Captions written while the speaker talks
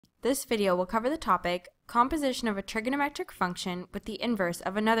This video will cover the topic, composition of a trigonometric function with the inverse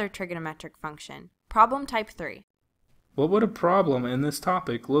of another trigonometric function. Problem type 3. What would a problem in this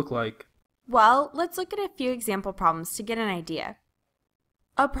topic look like? Well, let's look at a few example problems to get an idea.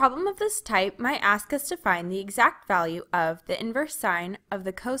 A problem of this type might ask us to find the exact value of the inverse sine of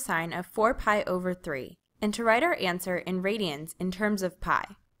the cosine of 4 pi over 3, and to write our answer in radians in terms of pi.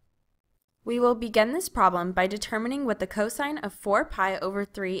 We will begin this problem by determining what the cosine of 4 pi over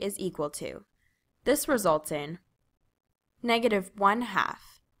 3 is equal to. This results in -1/2.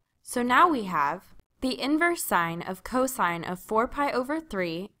 So now we have the inverse sine of cosine of 4 pi over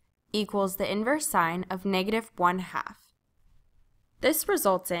 3 equals the inverse sine of -1/2. This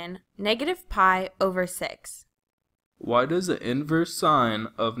results in -pi over 6. Why does the inverse sine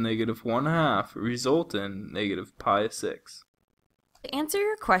of -1/2 result in -pi/6? To answer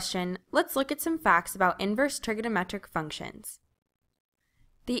your question, let's look at some facts about inverse trigonometric functions.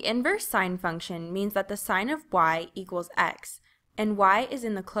 The inverse sine function means that the sine of y equals x, and y is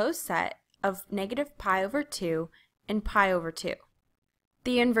in the closed set of -pi over 2 and pi over 2.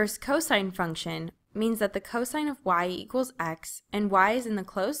 The inverse cosine function means that the cosine of y equals x, and y is in the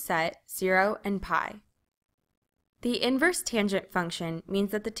closed set 0 and pi. The inverse tangent function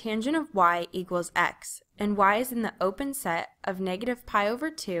means that the tangent of y equals x, and y is in the open set of -pi over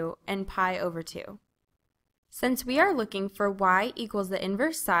 2 and pi over 2. Since we are looking for y equals the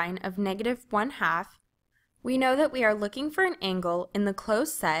inverse sine of -1/2, we know that we are looking for an angle in the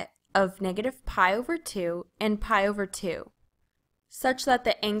closed set of -pi over 2 and pi over 2, such that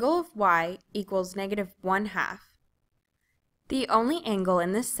the angle of y equals -1/2. The only angle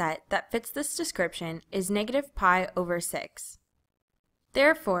in this set that fits this description is -pi over 6.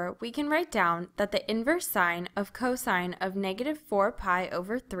 Therefore, we can write down that the inverse sine of cosine of -4 pi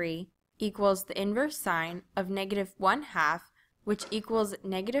over 3 equals the inverse sine of -1/2, which equals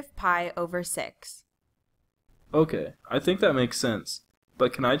 -pi over 6. Okay, I think that makes sense,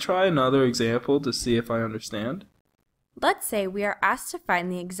 but can I try another example to see if I understand? Let's say we are asked to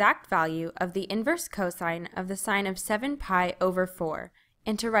find the exact value of the inverse cosine of the sine of 7 pi over 4,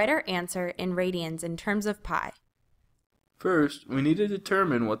 and to write our answer in radians in terms of pi. First, we need to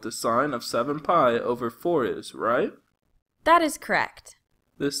determine what the sine of 7 pi over 4 is, right? That is correct.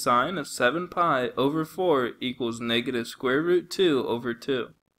 The sine of 7 pi over 4 equals -√2 over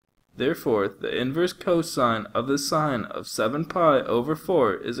 2. Therefore, the inverse cosine of the sine of 7 pi over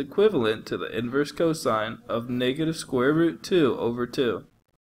 4 is equivalent to the inverse cosine of -√2 over 2.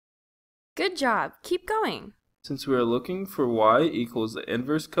 Good job. Keep going. Since we are looking for y equals the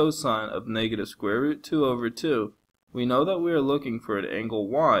inverse cosine of -√2 over 2, we know that we are looking for an angle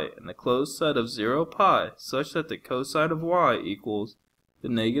y in the closed set of 0 pi such that the cosine of y equals the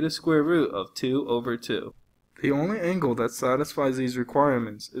 -√2 over 2. The only angle that satisfies these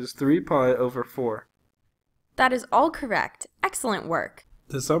requirements is 3 pi over 4. That is all correct. Excellent work.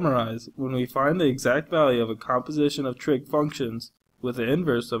 To summarize, when we find the exact value of a composition of trig functions with the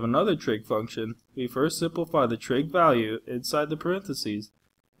inverse of another trig function, we first simplify the trig value inside the parentheses,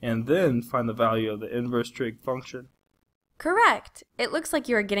 and then find the value of the inverse trig function. Correct. It looks like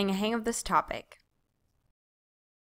you are getting a hang of this topic.